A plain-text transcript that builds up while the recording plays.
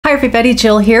Hi everybody,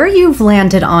 Jill here. You've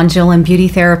landed on Jill and Beauty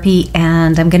Therapy,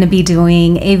 and I'm going to be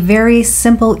doing a very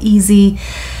simple, easy,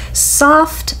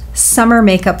 soft summer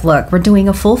makeup look. We're doing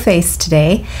a full face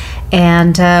today,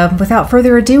 and without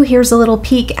further ado, here's a little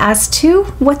peek as to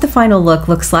what the final look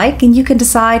looks like, and you can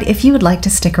decide if you would like to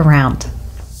stick around.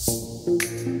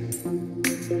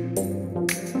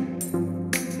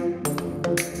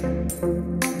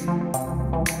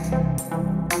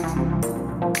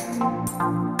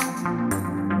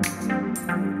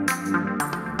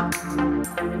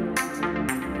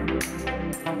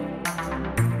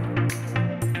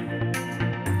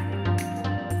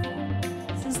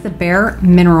 The Bare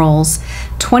Minerals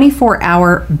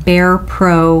 24-Hour Bare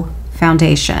Pro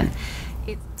Foundation.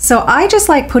 So I just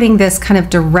like putting this kind of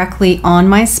directly on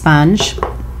my sponge.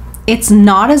 It's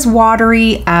not as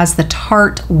watery as the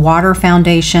Tarte Water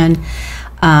Foundation,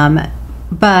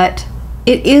 but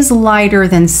it is lighter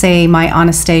than, say, my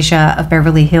Anastasia of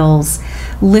Beverly Hills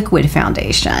liquid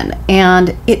foundation,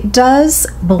 and it does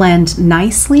blend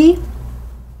nicely.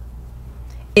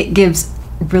 It gives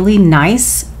really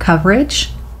nice coverage.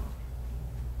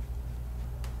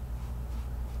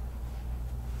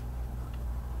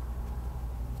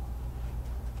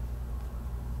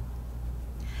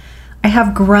 I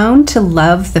have grown to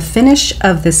love the finish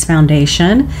of this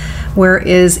foundation,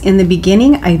 whereas in the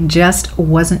beginning I just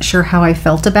wasn't sure how I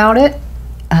felt about it,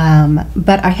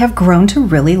 but I have grown to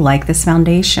really like this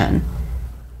foundation.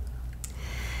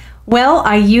 Well,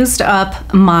 I used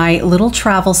up my little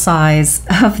travel size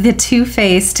of the Too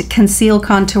Faced Conceal,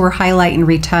 Contour, Highlight, and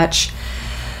Retouch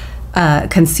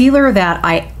concealer that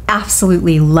I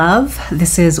absolutely love.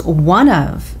 This is one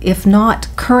of, if not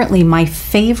currently, my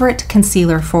favorite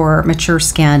concealer for mature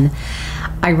skin.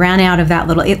 I ran out of that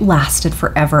little, it lasted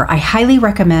forever. I highly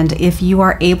recommend, if you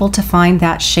are able to find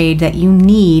that shade that you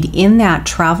need in that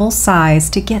travel size,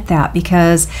 to get that,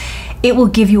 because it will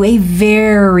give you a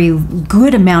very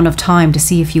good amount of time to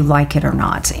see if you like it or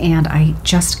not. And I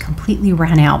just completely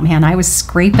ran out, man. I was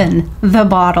scraping the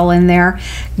bottle in there.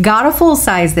 Got a full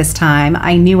size this time.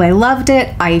 I knew I loved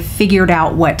it. I figured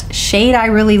out what shade I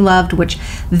really loved, which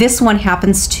this one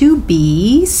happens to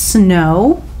be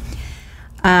Snow.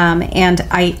 And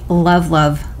I love,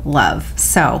 love, love.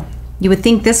 So you would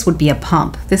think this would be a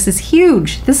pump. This is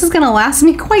huge. This is gonna last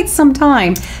me quite some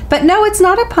time. But no, it's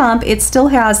not a pump. It still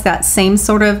has that same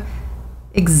sort of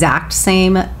exact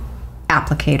same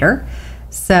applicator.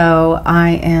 So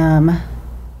I am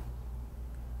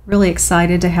really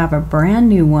excited to have a brand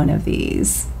new one of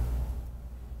these.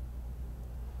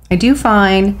 I do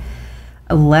find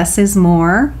less is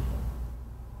more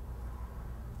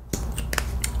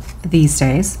these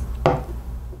days.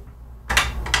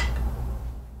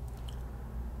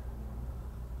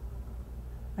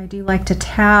 I do like to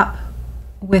tap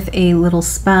with a little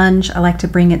sponge. I like to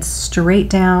bring it straight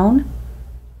down.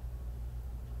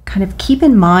 Kind of keep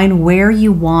in mind where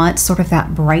you want sort of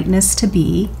that brightness to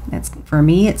be. It's, for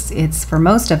me, it's for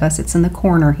most of us, it's in the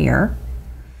corner here.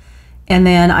 And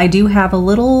then I do have a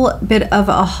little bit of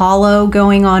a hollow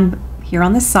going on here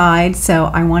on the side, so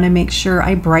I want to make sure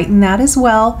I brighten that as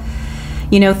well.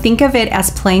 You know, think of it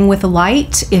as playing with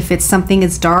light. If it's something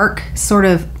is dark, sort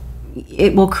of,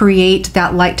 it will create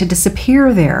that light to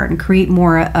disappear there and create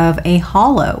more of a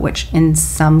hollow, which in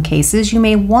some cases you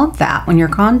may want that when you're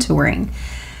contouring.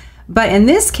 But in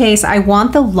this case, I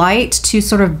want the light to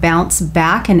sort of bounce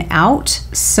back and out,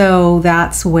 so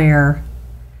that's where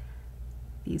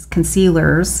these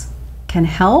concealers can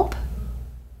help,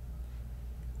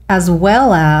 as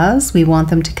well as we want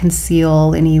them to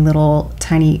conceal any little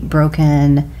tiny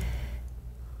broken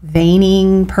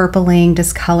veining, purpling,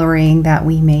 discoloring that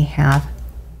we may have.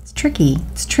 It's tricky.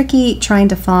 It's tricky trying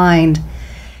to find,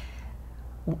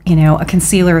 you know, a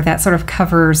concealer that sort of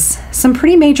covers some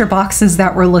pretty major boxes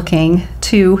that we're looking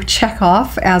to check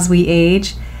off as we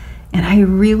age. And I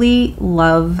really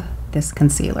love this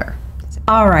concealer.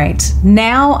 All right,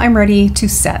 now I'm ready to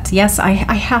set. Yes, I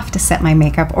have to set my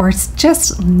makeup, or it's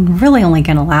just really only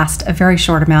gonna last a very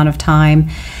short amount of time.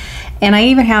 And I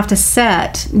even have to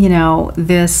set, you know,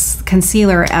 this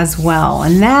concealer as well.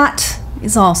 And that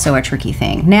is also a tricky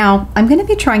thing. Now, I'm gonna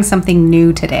be trying something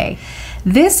new today.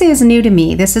 This is new to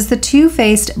me. This is the Too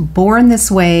Faced Born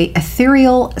This Way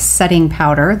Ethereal Setting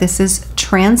Powder. This is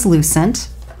translucent.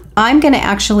 I'm gonna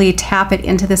actually tap it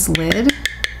into this lid.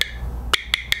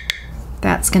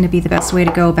 That's gonna be the best way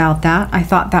to go about that. I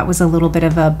thought that was a little bit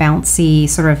of a bouncy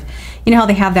sort of, you know how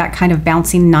they have that kind of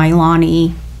bouncy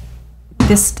nylon-y.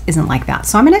 This isn't like that.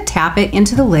 So I'm gonna tap it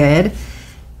into the lid.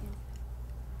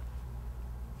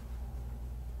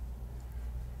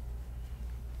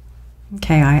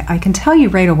 Okay, I can tell you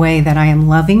right away that I am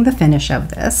loving the finish of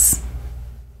this,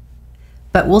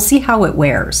 but we'll see how it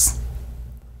wears.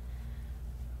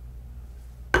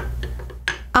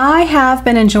 I have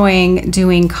been enjoying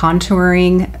doing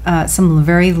contouring, some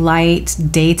very light,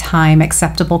 daytime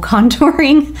acceptable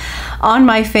contouring on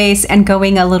my face and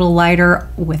going a little lighter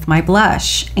with my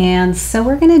blush. And so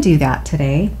we're gonna do that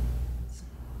today.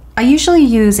 I usually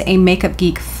use a Makeup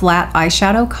Geek flat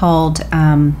eyeshadow called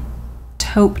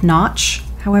Taupe Notch.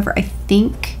 However, I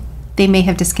think they may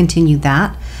have discontinued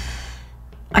that.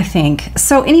 I think.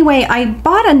 So anyway, I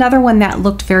bought another one that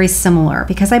looked very similar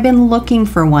because I've been looking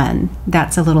for one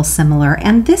that's a little similar.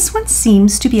 And this one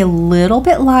seems to be a little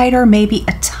bit lighter, maybe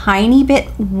a tiny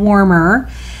bit warmer,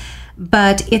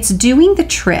 but it's doing the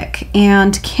trick.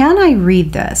 And can I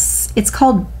read this? It's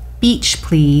called Beach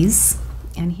Please.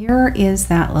 And here is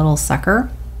that little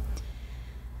sucker.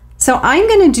 So I'm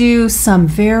going to do some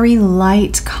very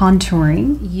light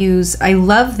contouring. I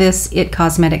love this IT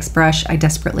Cosmetics brush. I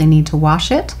desperately need to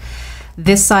wash it.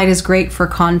 This side is great for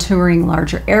contouring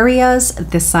larger areas.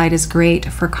 This side is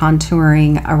great for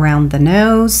contouring around the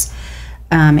nose.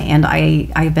 And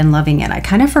I've been loving it. I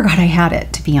kind of forgot I had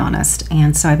it, to be honest.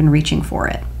 And so I've been reaching for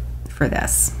it for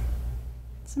this.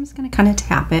 So I'm just going to kind of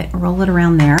tap it, roll it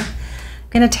around there. I'm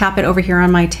going to tap it over here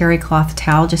on my terry cloth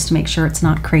towel just to make sure it's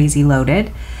not crazy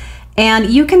loaded. And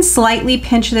you can slightly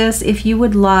pinch this if you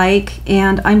would like.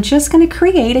 And I'm just going to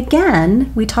create,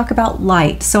 again, we talk about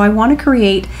light. So I want to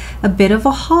create a bit of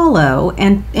a hollow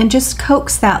and just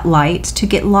coax that light to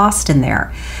get lost in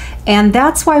there. And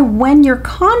that's why when you're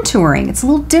contouring, it's a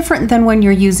little different than when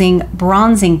you're using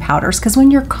bronzing powders, because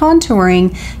when you're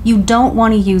contouring, you don't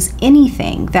want to use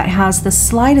anything that has the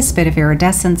slightest bit of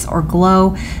iridescence or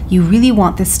glow. You really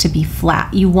want this to be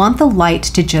flat. You want the light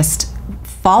to just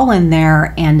fall in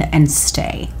there and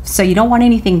stay. So you don't want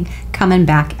anything coming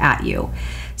back at you.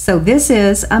 So this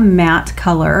is a matte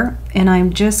color, and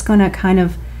I'm just going to kind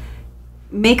of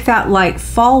make that light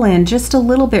fall in just a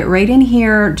little bit right in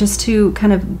here, just to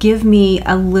kind of give me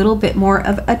a little bit more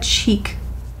of a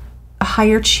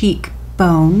higher cheek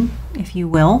bone, if you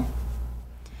will.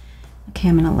 Okay,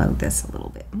 I'm going to load this a little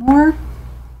bit more.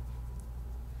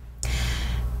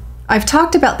 I've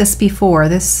talked about this before,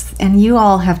 and you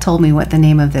all have told me what the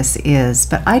name of this is,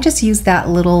 but I just use that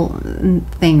little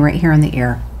thing right here in the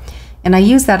ear. And I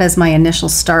use that as my initial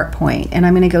start point, and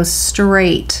I'm going to go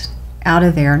straight out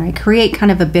of there, and I create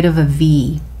kind of a bit of a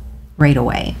V right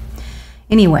away.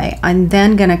 Anyway, I'm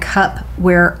then going to cup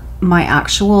where my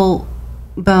actual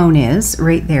bone is,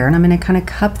 right there, and I'm going to kind of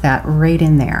cup that right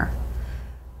in there.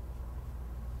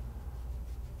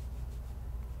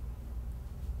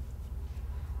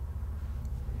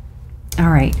 All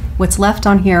right, what's left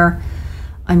on here,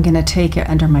 I'm going to take it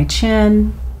under my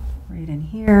chin, right in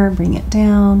here, bring it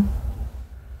down,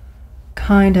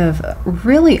 kind of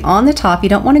really on the top. You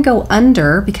don't want to go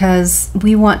under because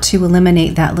we want to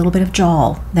eliminate that little bit of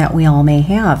jowl that we all may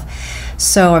have.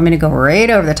 So I'm going to go right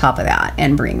over the top of that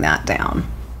and bring that down.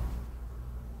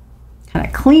 Kind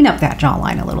of clean up that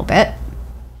jawline a little bit.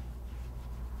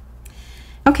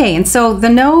 Okay, and so the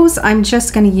nose, I'm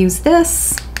just going to use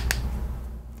this.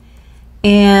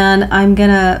 And I'm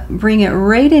gonna bring it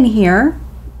right in here,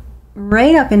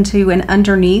 right up into and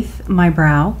underneath my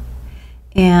brow.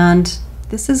 And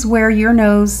this is where your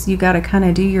nose, you gotta kind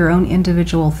of do your own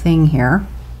individual thing here.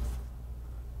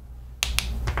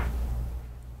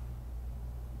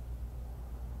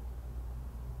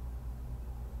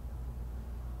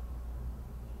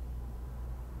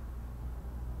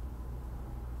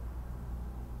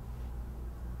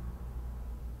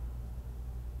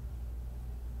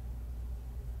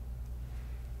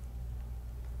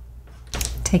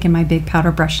 Taking my big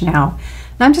powder brush now,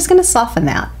 and I'm just going to soften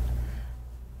that.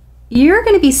 You're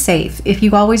going to be safe if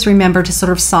you always remember to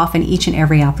sort of soften each and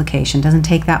every application. It doesn't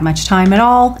take that much time at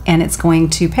all, and it's going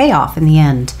to pay off in the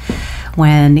end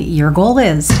when your goal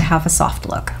is to have a soft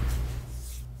look.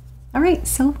 All right,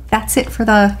 so that's it for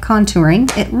the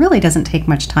contouring. It really doesn't take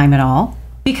much time at all.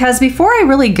 Because before I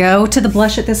really go to the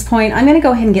blush at this point, I'm going to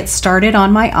go ahead and get started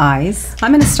on my eyes. I'm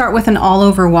going to start with an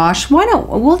all-over wash.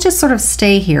 We'll just sort of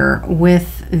stay here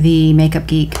with the Makeup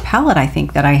Geek palette, I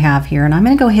think, that I have here. And I'm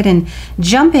going to go ahead and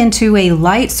jump into a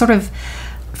light sort of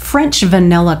French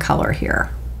vanilla color here.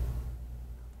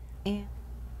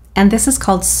 And this is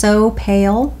called So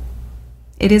Pale.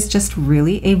 It is just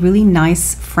really a really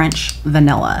nice French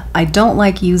vanilla. I don't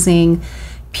like using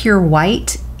pure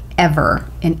white ever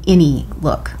in any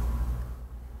look.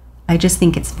 I just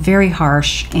think it's very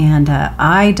harsh, and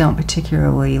I don't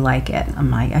particularly like it.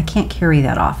 I can't carry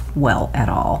that off well at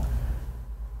all.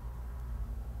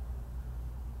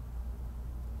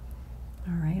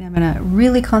 going to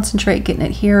really concentrate getting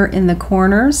it here in the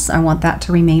corners. I want that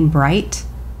to remain bright.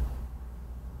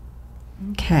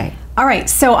 Okay. All right,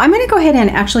 so I'm going to go ahead and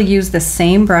actually use the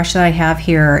same brush that I have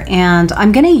here, and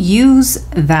I'm going to use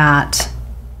that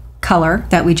color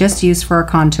that we just used for our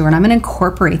contour, and I'm going to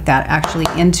incorporate that actually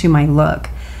into my look.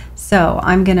 So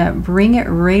I'm going to bring it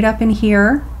right up in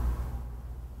here,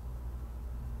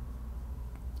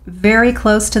 very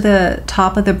close to the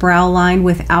top of the brow line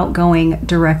without going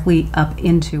directly up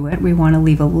into it. We want to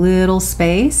leave a little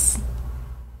space.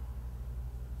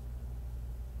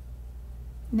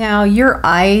 Now your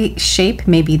eye shape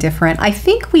may be different. I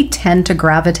think we tend to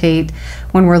gravitate,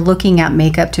 when we're looking at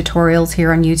makeup tutorials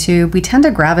here on YouTube, we tend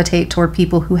to gravitate toward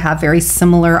people who have very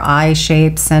similar eye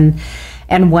shapes and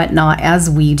whatnot as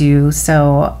we do.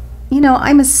 So, you know,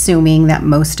 I'm assuming that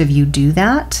most of you do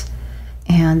that,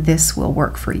 and this will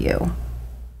work for you.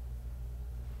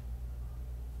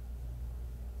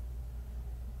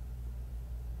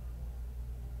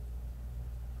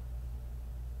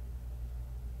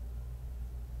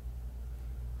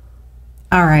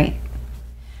 All right,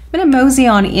 I'm gonna mosey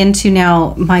on into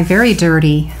now my very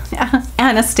dirty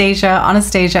Anastasia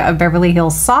of Beverly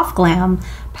Hills Soft Glam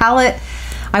palette.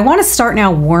 I wanna start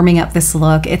now warming up this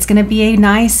look. It's gonna be a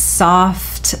nice,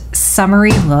 soft,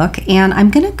 summery look, and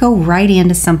I'm gonna go right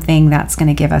into something that's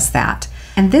gonna give us that.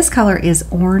 And this color is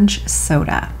Orange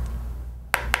Soda.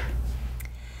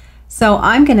 So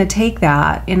I'm gonna take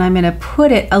that and I'm gonna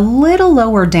put it a little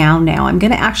lower down now. I'm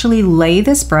gonna actually lay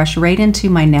this brush right into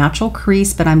my natural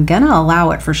crease, but I'm gonna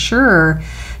allow it for sure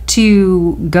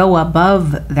to go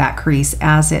above that crease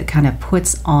as it kind of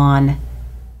puts on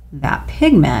that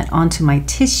pigment onto my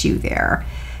tissue there.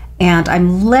 And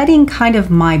I'm letting kind of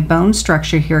my bone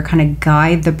structure here kind of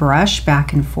guide the brush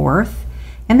back and forth.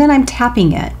 And then I'm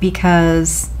tapping it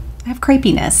because I have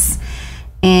crepiness,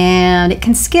 and it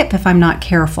can skip if I'm not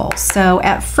careful. So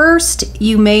at first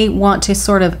you may want to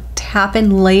sort of tap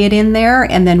and lay it in there,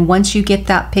 and then once you get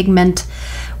that pigment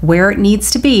where it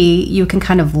needs to be, you can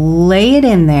kind of lay it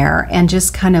in there and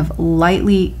just kind of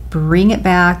lightly bring it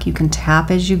back. You can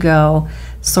tap as you go,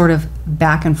 sort of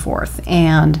back and forth.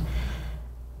 And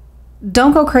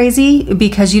don't go crazy,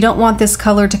 because you don't want this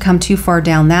color to come too far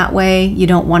down that way. You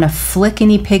don't want to flick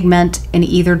any pigment in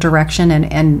either direction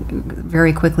and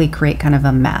very quickly create kind of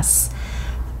a mess.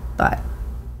 But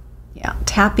yeah,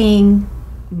 tapping,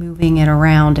 moving it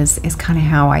around is kind of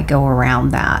how I go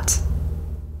around that.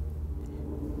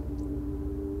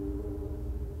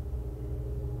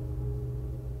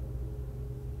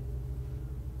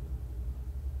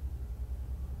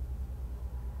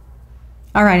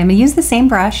 All right, I'm gonna use the same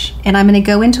brush, and I'm gonna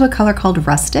go into a color called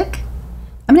Rustic.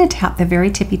 I'm gonna tap the very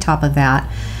tippy top of that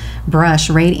brush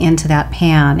right into that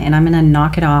pan, and I'm gonna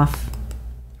knock it off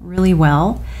really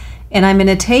well. And I'm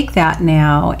gonna take that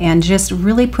now and just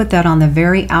really put that on the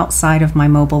very outside of my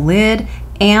mobile lid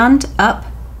and up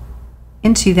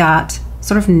into that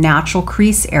sort of natural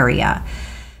crease area.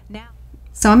 Now,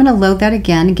 so I'm gonna load that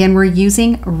again. Again, we're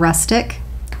using Rustic,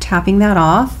 tapping that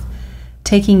off,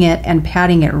 taking it and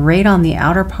patting it right on the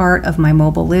outer part of my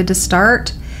mobile lid to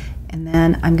start. And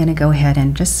then I'm gonna go ahead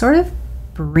and just sort of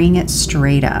bring it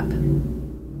straight up.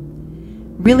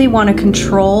 Really wanna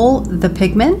control the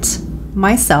pigment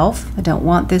myself. I don't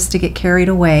want this to get carried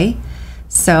away.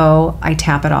 So I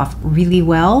tap it off really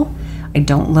well. I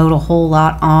don't load a whole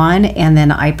lot on, and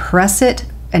then I press it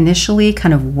initially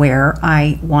kind of where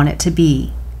I want it to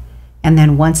be. And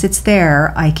then once it's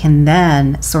there, I can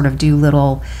then sort of do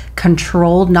little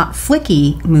controlled, not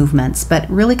flicky movements, but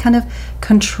really kind of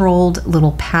controlled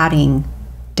little patting,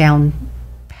 down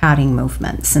patting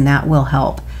movements. And that will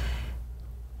help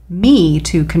me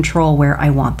to control where I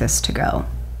want this to go.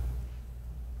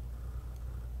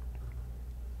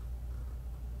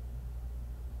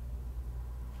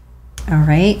 All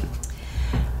right.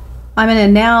 I'm gonna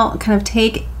now kind of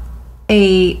take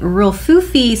a real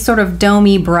foofy sort of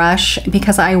domey brush,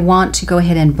 because I want to go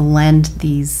ahead and blend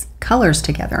these colors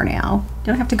together now.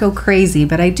 Don't have to go crazy,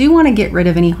 but I do want to get rid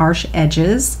of any harsh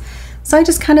edges. So I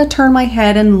just kind of turn my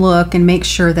head and look and make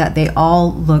sure that they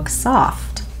all look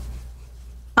soft.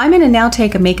 I'm going to now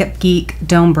take a Makeup Geek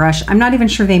dome brush. I'm not even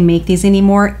sure they make these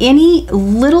anymore. Any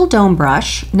little dome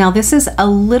brush. Now this is a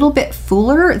little bit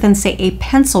fuller than, say, a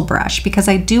pencil brush, because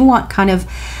I do want kind of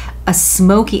a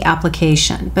smoky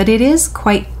application, but it is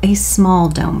quite a small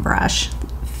dome brush,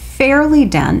 fairly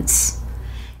dense.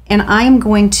 And I am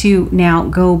going to now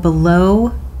go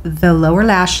below the lower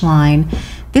lash line.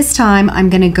 This time I'm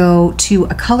going to go to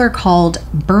a color called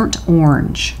Burnt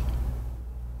Orange.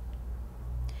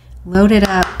 Load it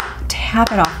up,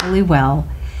 tap it off really well.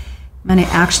 I'm going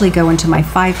to actually go into my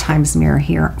 5x mirror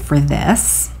here for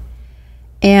this.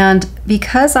 And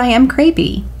because I am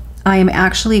crepey, I am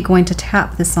actually going to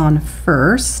tap this on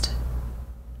first.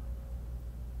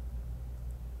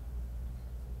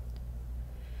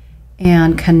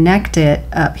 And connect it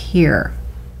up here.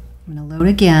 I'm going to load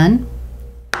again.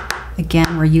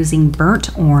 Again, we're using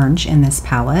burnt orange in this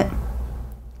palette.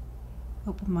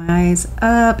 Open my eyes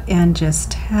up and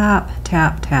just tap,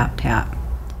 tap, tap, tap.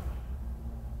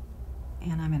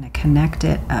 And I'm going to connect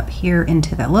it up here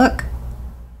into the look.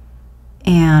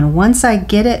 And once I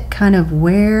get it kind of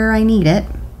where I need it,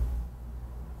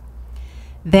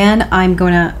 then I'm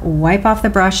going to wipe off the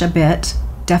brush a bit.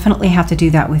 Definitely have to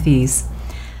do that with these.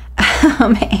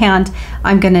 And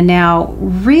I'm going to now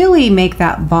really make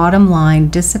that bottom line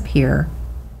disappear,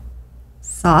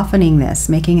 softening this,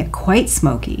 making it quite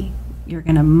smoky. You're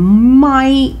going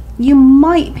to you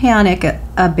might panic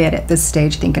a bit at this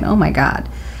stage thinking, oh my God,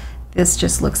 this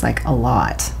just looks like a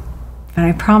lot. But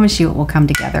I promise you it will come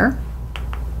together.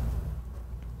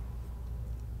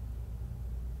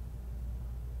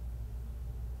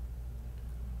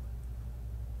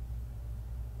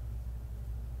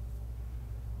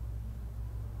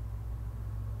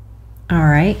 All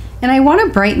right, and I want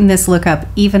to brighten this look up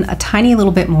even a tiny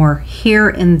little bit more here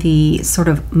in the sort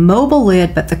of mobile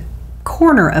lid, but the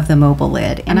corner of the mobile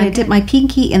lid. And I dip my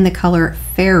pinky in the color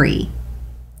Fairy.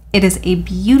 It is a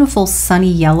beautiful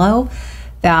sunny yellow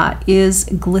that is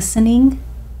glistening,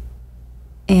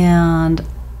 and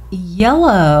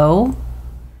yellow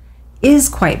is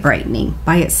quite brightening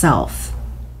by itself.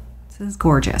 This is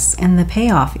gorgeous, and the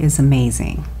payoff is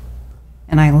amazing.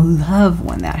 And I love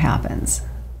when that happens,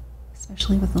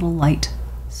 especially with little light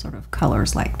sort of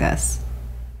colors like this.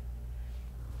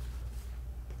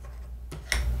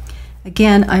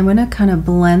 Again, I'm going to kind of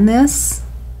blend this.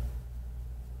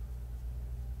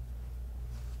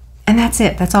 And that's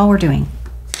it. That's all we're doing.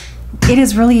 It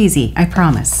is really easy, I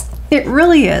promise. It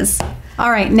really is. All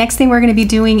right, next thing we're going to be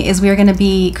doing is we're going to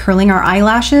be curling our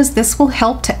eyelashes. This will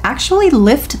help to actually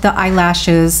lift the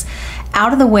eyelashes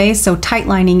out of the way so tight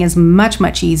lining is much,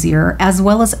 much easier, as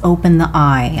well as open the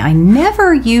eye. I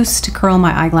never used to curl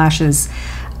my eyelashes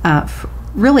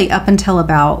really up until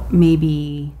about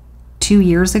maybe 2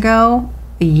 years ago,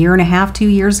 a year and a half, 2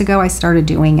 years ago, I started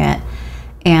doing it,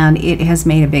 and it has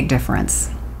made a big difference.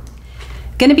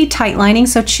 Going to be tight lining,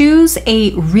 so choose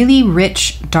a really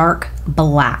rich dark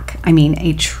black. I mean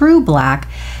a true black.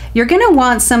 You're going to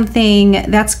want something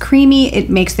that's creamy. It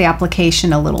makes the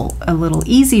application a little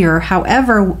easier.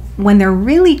 However, when they're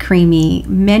really creamy,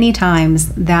 many times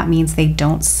that means they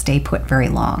don't stay put very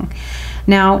long.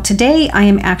 Now today I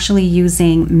am actually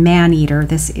using Man Eater.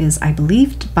 This is, I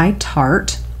believe, by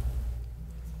Tarte.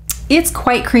 It's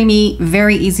quite creamy,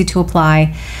 very easy to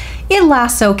apply. It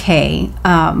lasts okay,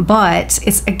 but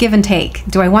it's a give and take.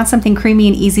 Do I want something creamy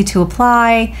and easy to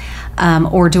apply?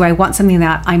 Or do I want something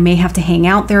that I may have to hang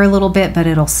out there a little bit, but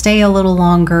it'll stay a little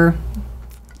longer?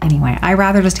 Anyway, I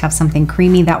rather just have something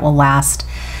creamy that will last,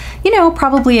 you know,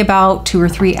 probably about 2 or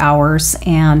 3 hours.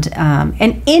 And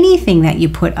anything that you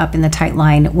put up in the tight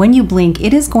line, when you blink,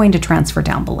 it is going to transfer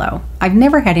down below. I've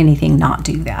never had anything not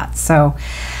do that. So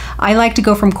I like to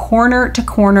go from corner to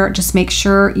corner. Just make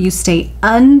sure you stay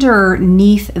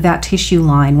underneath that tissue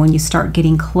line when you start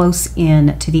getting close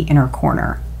in to the inner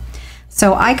corner.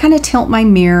 So I kind of tilt my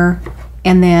mirror,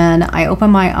 and then I open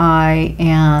my eye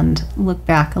and look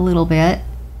back a little bit.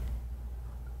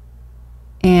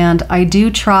 And I do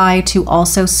try to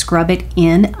also scrub it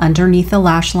in underneath the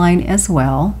lash line as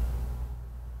well.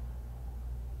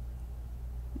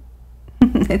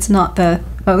 It's not the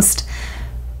most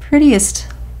prettiest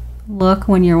look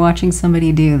when you're watching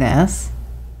somebody do this.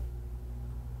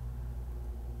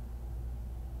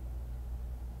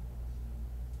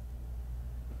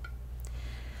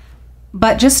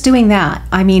 But just doing that,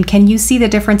 I mean, can you see the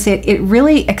difference? It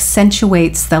really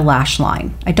accentuates the lash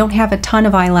line. I don't have a ton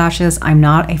of eyelashes. I'm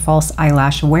not a false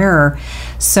eyelash wearer.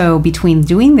 So between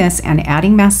doing this and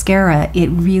adding mascara, it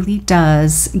really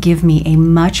does give me a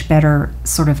much better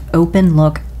sort of open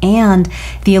look and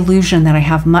the illusion that I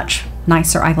have much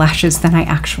nicer eyelashes than I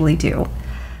actually do.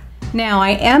 Now I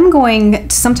am going,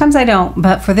 sometimes I don't,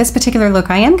 but for this particular look,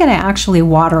 I am going to actually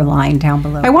waterline down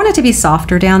below. I want it to be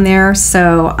softer down there,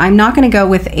 so I'm not going to go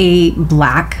with a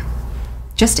black,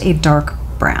 just a dark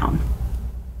brown.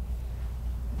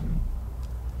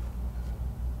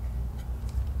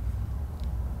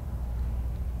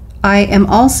 I am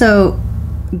also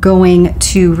going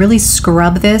to really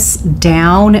scrub this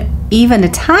down even a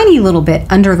tiny little bit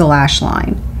under the lash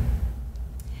line.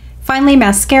 If Finally,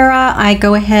 mascara. I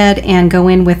go ahead and go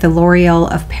in with the L'Oreal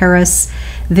of Paris.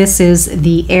 This is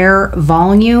the Air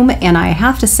Volume, and I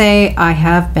have to say I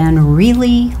have been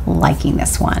really liking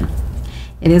this one.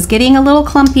 It is getting a little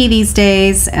clumpy these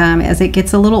days as it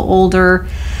gets a little older.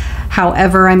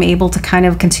 However, I'm able to kind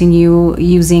of continue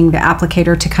using the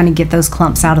applicator to kind of get those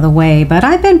clumps out of the way, but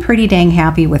I've been pretty dang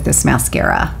happy with this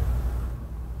mascara.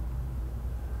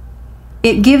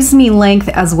 It gives me length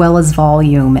as well as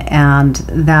volume, and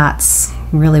that's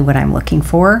really what I'm looking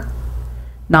for.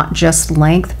 Not just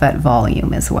length, but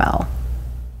volume as well.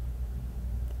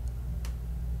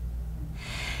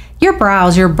 Your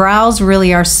brows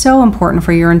really are so important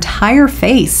for your entire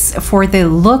face, for the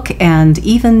look and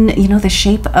even, you know, the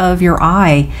shape of your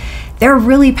eye. They're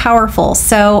really powerful.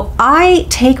 So I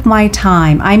take my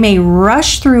time. I may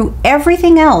rush through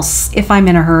everything else if I'm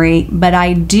in a hurry, but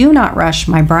I do not rush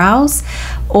my brows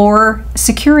or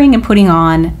securing and putting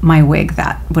on my wig,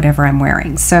 that whatever I'm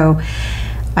wearing. So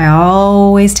I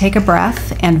always take a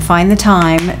breath and find the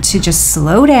time to just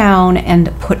slow down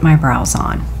and put my brows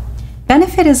on.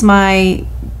 Benefit is my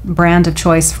brand of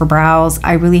choice for brows.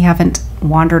 I really haven't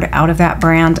wandered out of that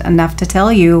brand enough to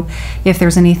tell you if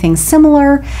there's anything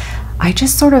similar. I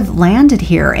just sort of landed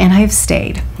here and I've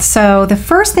stayed. So the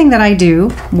first thing that I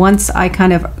do once I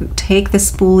kind of take the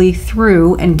spoolie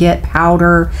through and get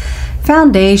powder,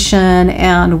 foundation,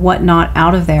 and whatnot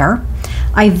out of there,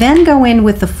 I then go in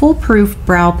with the Foolproof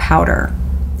Brow Powder.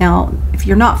 Now, if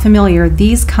you're not familiar,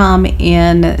 these come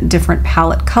in different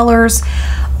palette colors.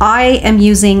 I am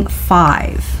using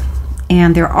 5.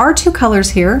 And there are 2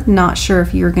 colors here. Not sure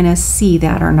if you're gonna see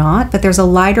that or not, but there's a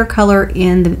lighter color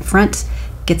in the front,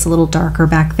 gets a little darker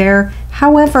back there.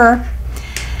 However,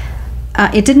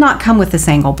 it did not come with this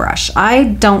angle brush. I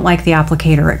don't like the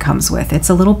applicator it comes with. It's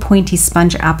a little pointy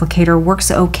sponge applicator,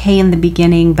 works okay in the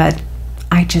beginning, but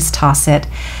I just toss it.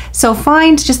 So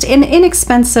find just an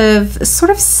inexpensive,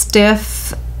 sort of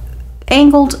stiff,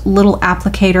 angled little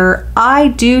applicator. I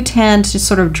do tend to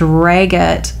sort of drag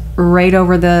it right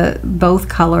over both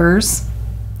colors.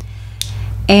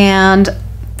 And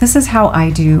this is how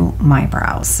I do my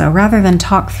brows. So rather than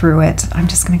talk through it, I'm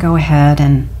just gonna go ahead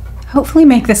and hopefully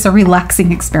make this a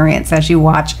relaxing experience as you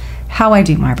watch how I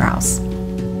do my brows.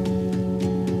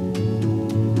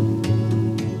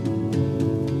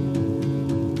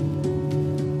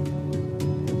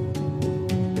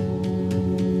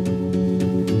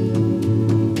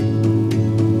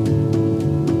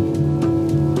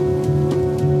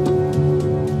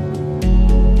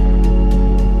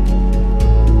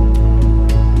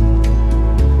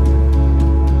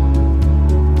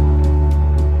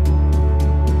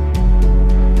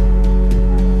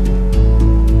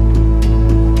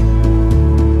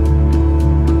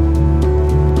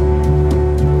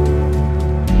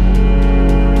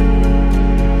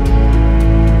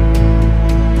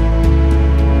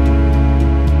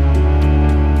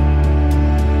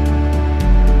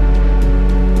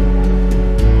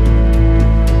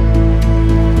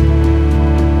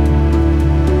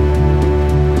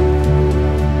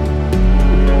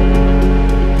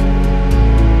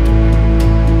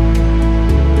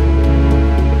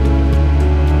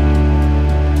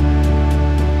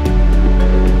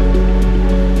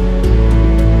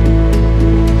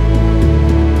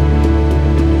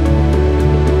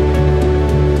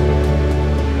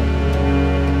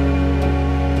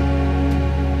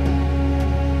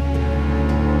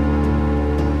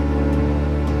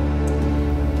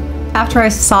 After I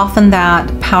soften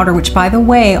that powder, which by the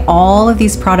way, all of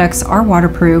these products are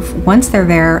waterproof. Once they're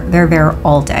there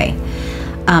all day.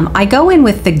 I go in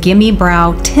with the Gimme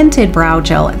Brow Tinted Brow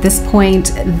Gel at this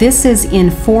point. This is in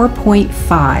 4.5.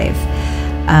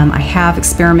 I have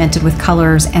experimented with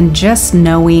colors, and just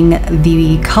knowing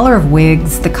the color of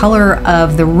wigs, the color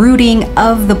of the rooting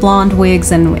of the blonde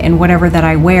wigs and whatever that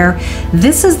I wear,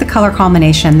 this is the color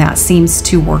combination that seems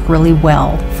to work really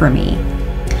well for me.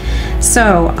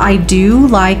 So I do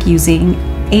like using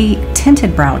a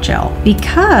tinted brow gel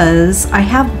because I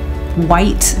have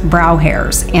white brow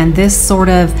hairs, and this sort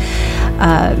of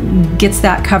gets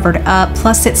that covered up.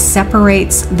 Plus it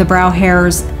separates the brow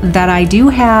hairs that I do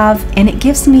have, and it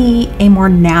gives me a more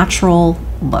natural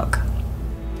look.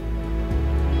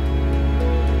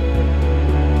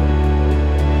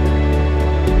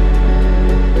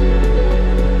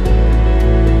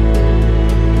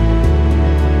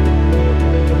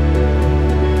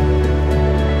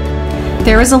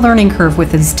 There is a learning curve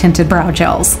with these tinted brow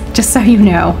gels, just so you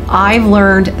know. I've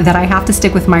learned that I have to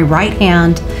stick with my right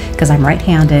hand, because I'm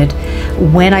right-handed,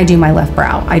 when I do my left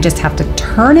brow. I just have to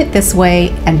turn it this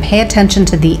way and pay attention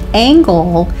to the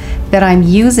angle that I'm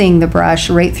using the brush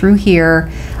right through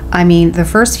here. I mean, the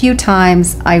first few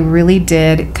times I really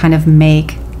did kind of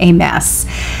make a mess.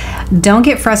 Don't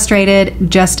get frustrated,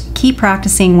 just keep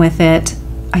practicing with it.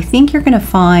 I think you're gonna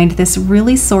find this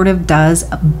really sort of does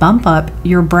bump up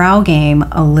your brow game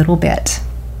a little bit.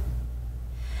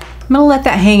 I'm gonna let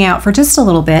that hang out for just a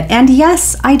little bit. And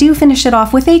yes, I do finish it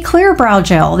off with a clear brow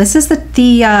gel. This is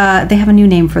they have a new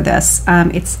name for this.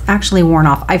 It's actually worn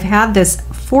off. I've had this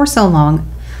for so long.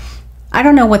 I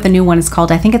don't know what the new one is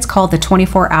called. I think it's called the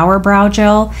 24-hour brow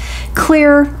gel.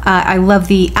 Clear. I love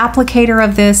the applicator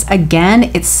of this.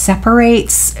 Again, it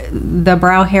separates the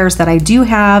brow hairs that I do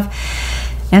have.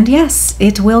 And yes,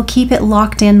 it will keep it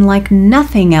locked in like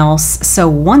nothing else. So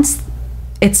once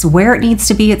it's where it needs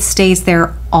to be, it stays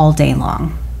there all day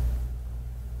long.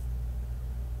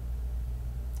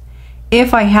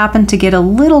 If I happen to get a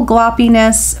little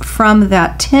gloppiness from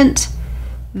that tint,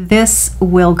 this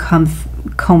will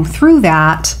comb through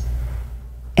that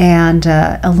and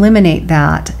eliminate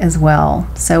that as well.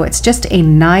 So it's just a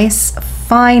nice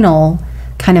final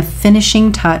kind of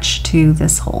finishing touch to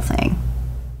this whole thing.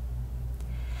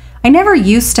 I never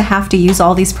used to have to use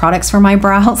all these products for my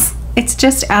brows. It's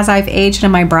just as I've aged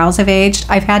and my brows have aged,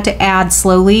 I've had to add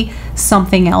slowly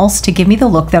something else to give me the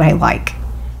look that I like.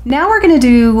 Now we're gonna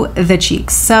do the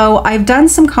cheeks. So I've done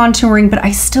some contouring, but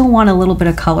I still want a little bit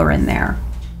of color in there.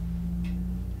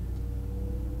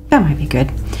 That might be good.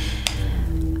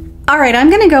 All right, I'm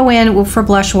gonna go in for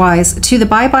blush wise to the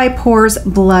Bye Bye Pores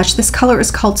blush. This color is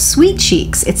called Sweet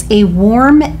Cheeks. It's a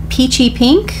warm peachy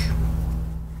pink.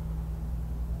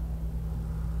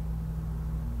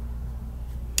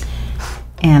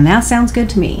 And that sounds good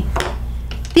to me.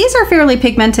 These are fairly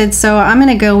pigmented, so I'm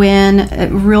gonna go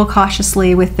in real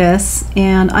cautiously with this,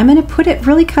 and I'm gonna put it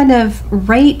really kind of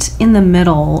right in the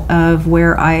middle of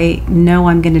where I know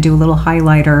I'm gonna do a little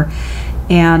highlighter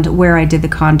and where I did the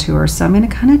contour. So I'm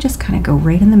gonna just go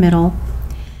right in the middle,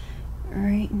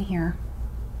 right in here.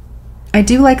 I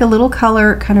do like a little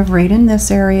color kind of right in this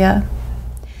area.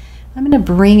 I'm gonna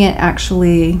bring it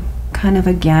actually kind of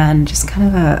again, just kind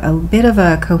of a bit of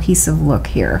a cohesive look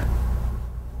here.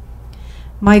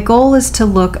 My goal is to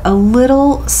look a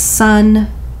little sun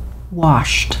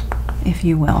washed, if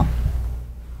you will.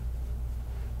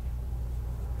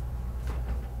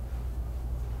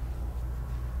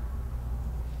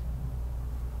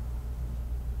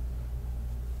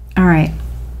 All right,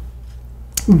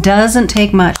 doesn't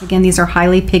take much. Again, these are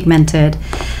highly pigmented.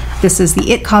 This is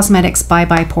the IT Cosmetics Bye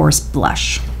Bye Pores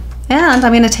blush. And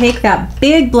I'm gonna take that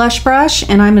big blush brush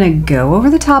and I'm gonna go over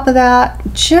the top of that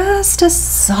just to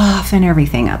soften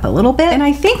everything up a little bit. And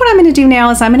I think what I'm gonna do now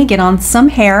is I'm gonna get on some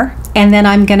hair and then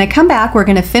I'm gonna come back. We're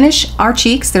gonna finish our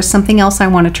cheeks. There's something else I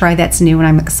wanna try that's new and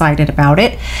I'm excited about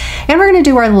it. And we're gonna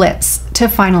do our lips to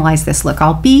finalize this look.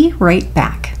 I'll be right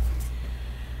back.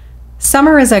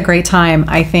 Summer is a great time,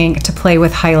 I think, to play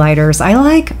with highlighters. I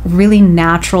like really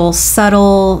natural,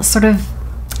 subtle, sort of,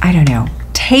 I don't know,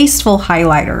 tasteful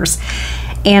highlighters,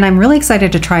 and I'm really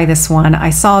excited to try this one. I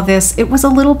saw this, it was a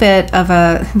little bit of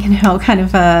a, kind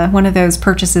of one of those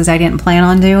purchases I didn't plan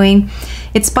on doing.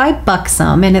 It's by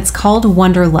Buxom and it's called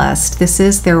Wanderlust. This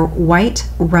is their White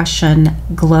Russian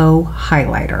Glow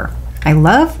Highlighter. I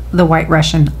love the White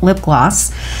Russian lip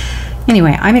gloss.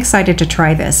 Anyway, I'm excited to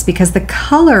try this because the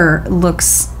color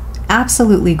looks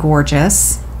absolutely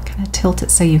gorgeous. Kind of tilt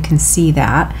it so you can see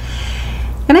that.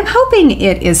 And I'm hoping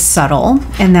it is subtle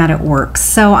and that it works.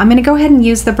 So I'm gonna go ahead and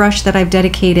use the brush that I've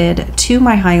dedicated to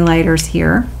my highlighters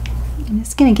here. I'm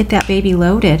just gonna get that baby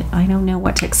loaded. I don't know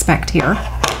what to expect here.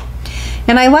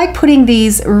 And I like putting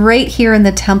these right here in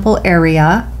the temple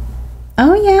area.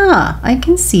 Oh yeah, I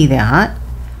can see that.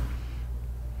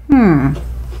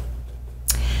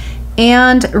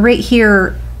 And right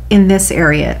here in this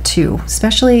area too,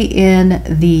 especially in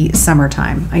the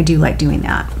summertime. I do like doing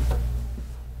that.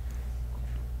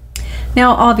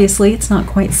 Now, obviously, it's not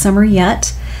quite summer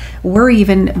yet. We're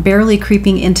even barely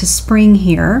creeping into spring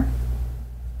here.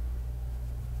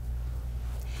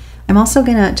 I'm also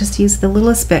gonna just use the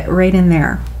littlest bit right in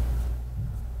there.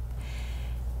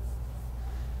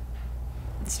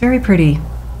 It's very pretty,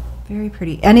 very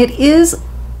pretty. And it is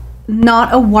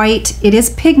not a white, it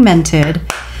is pigmented,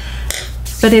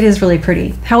 but it is really pretty.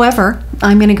 However,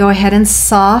 I'm gonna go ahead and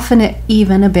soften it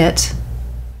even a bit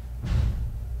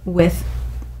with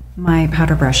my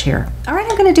powder brush here. All right,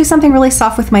 I'm gonna do something really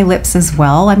soft with my lips as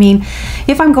well. I mean,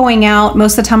 if I'm going out,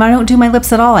 most of the time I don't do my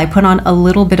lips at all. I put on a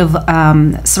little bit of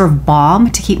sort of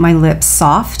balm to keep my lips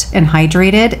soft and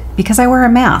hydrated because I wear a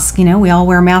mask. You know, we all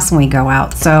wear masks when we go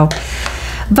out. So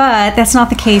But that's not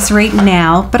the case right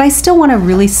now, but I still want a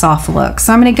really soft look.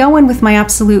 So I'm gonna go in with my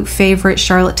absolute favorite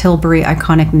Charlotte Tilbury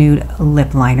Iconic Nude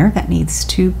lip liner that needs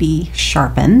to be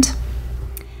sharpened.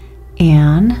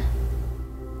 And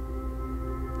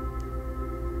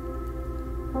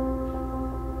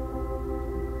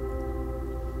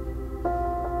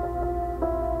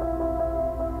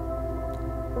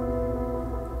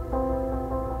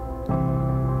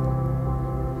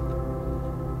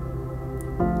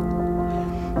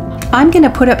I'm going to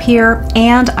put up here,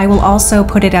 and I will also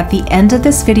put it at the end of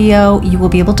this video. You will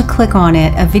be able to click on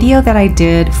it, a video that I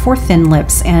did for thin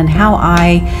lips and how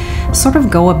I sort of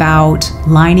go about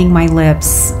lining my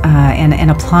lips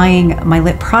and applying my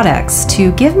lip products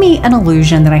to give me an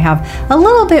illusion that I have a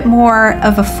little bit more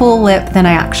of a full lip than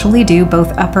I actually do,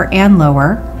 both upper and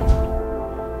lower.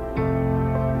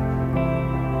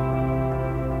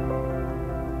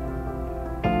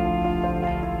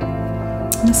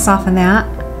 I'm going to soften that.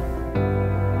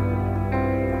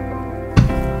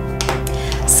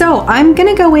 So I'm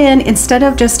gonna go in, instead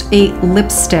of just a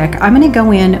lipstick, I'm gonna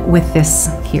go in with this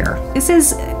here. This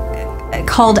is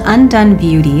called Undone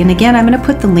Beauty. And again, I'm gonna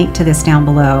put the link to this down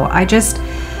below. I just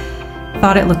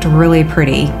thought it looked really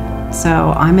pretty.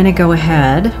 So I'm gonna go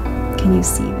ahead, can you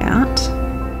see that?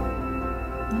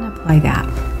 I'm gonna apply that.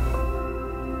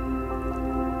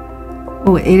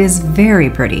 Oh, it is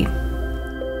very pretty.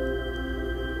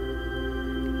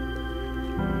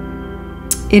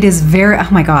 It is very, oh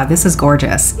my God, this is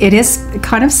gorgeous. It is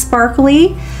kind of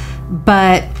sparkly,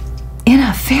 but in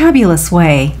a fabulous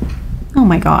way. Oh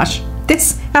my gosh.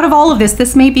 This, out of all of this,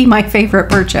 this may be my favorite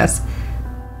purchase.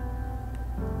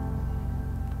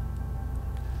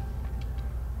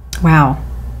 Wow.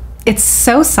 It's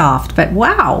so soft, but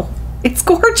wow, it's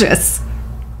gorgeous.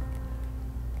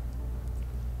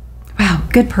 Wow,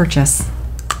 good purchase.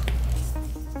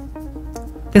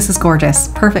 This is gorgeous.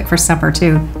 Perfect for summer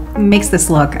too. Makes this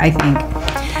look, I think.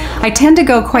 I tend to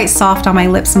go quite soft on my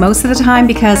lips most of the time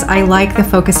because I like the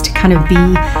focus to kind of be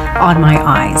on my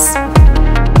eyes.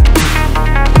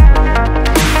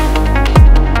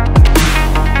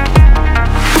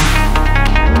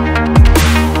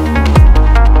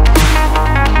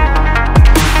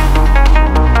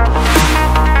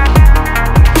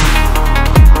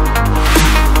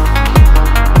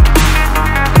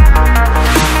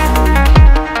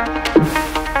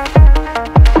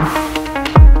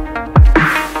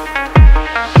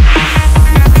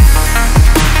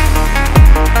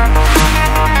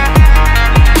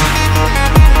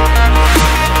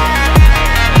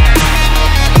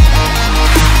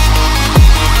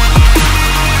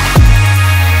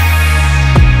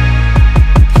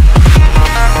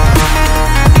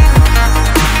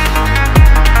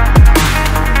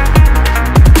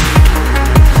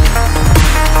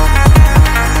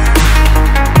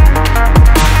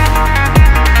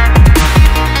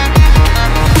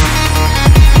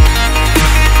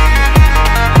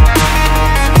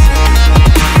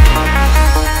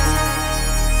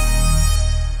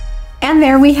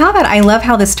 There we have it. I love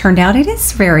how this turned out. It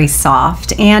is very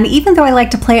soft, and even though I like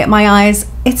to play at my eyes,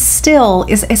 it still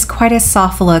is quite a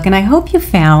soft look, and I hope you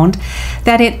found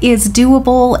that it is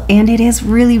doable and it is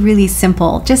really, really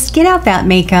simple. Just get out that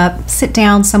makeup, sit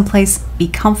down someplace, be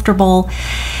comfortable,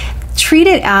 treat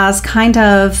it as kind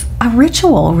of a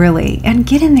ritual, really, and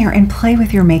get in there and play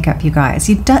with your makeup, you guys.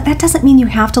 That doesn't mean you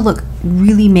have to look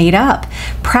really made up.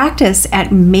 Practice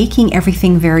at making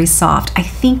everything very soft. I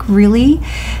think really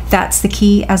that's the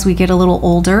key as we get a little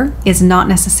older, is not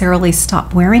necessarily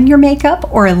stop wearing your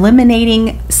makeup or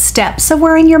eliminating steps of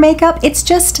wearing your makeup. It's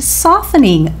just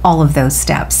softening all of those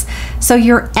steps, so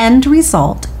your end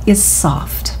result is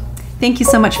soft. Thank you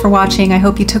so much for watching. I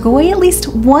hope you took away at least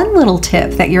one little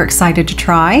tip that you're excited to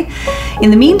try. In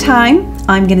the meantime,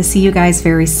 I'm gonna see you guys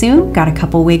very soon. Got a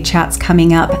couple wig chats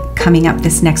coming up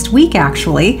this next week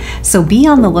actually, so be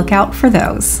on the lookout for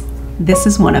those. This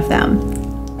is one of them.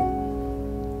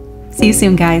 See you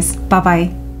soon, guys.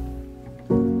 Bye-bye.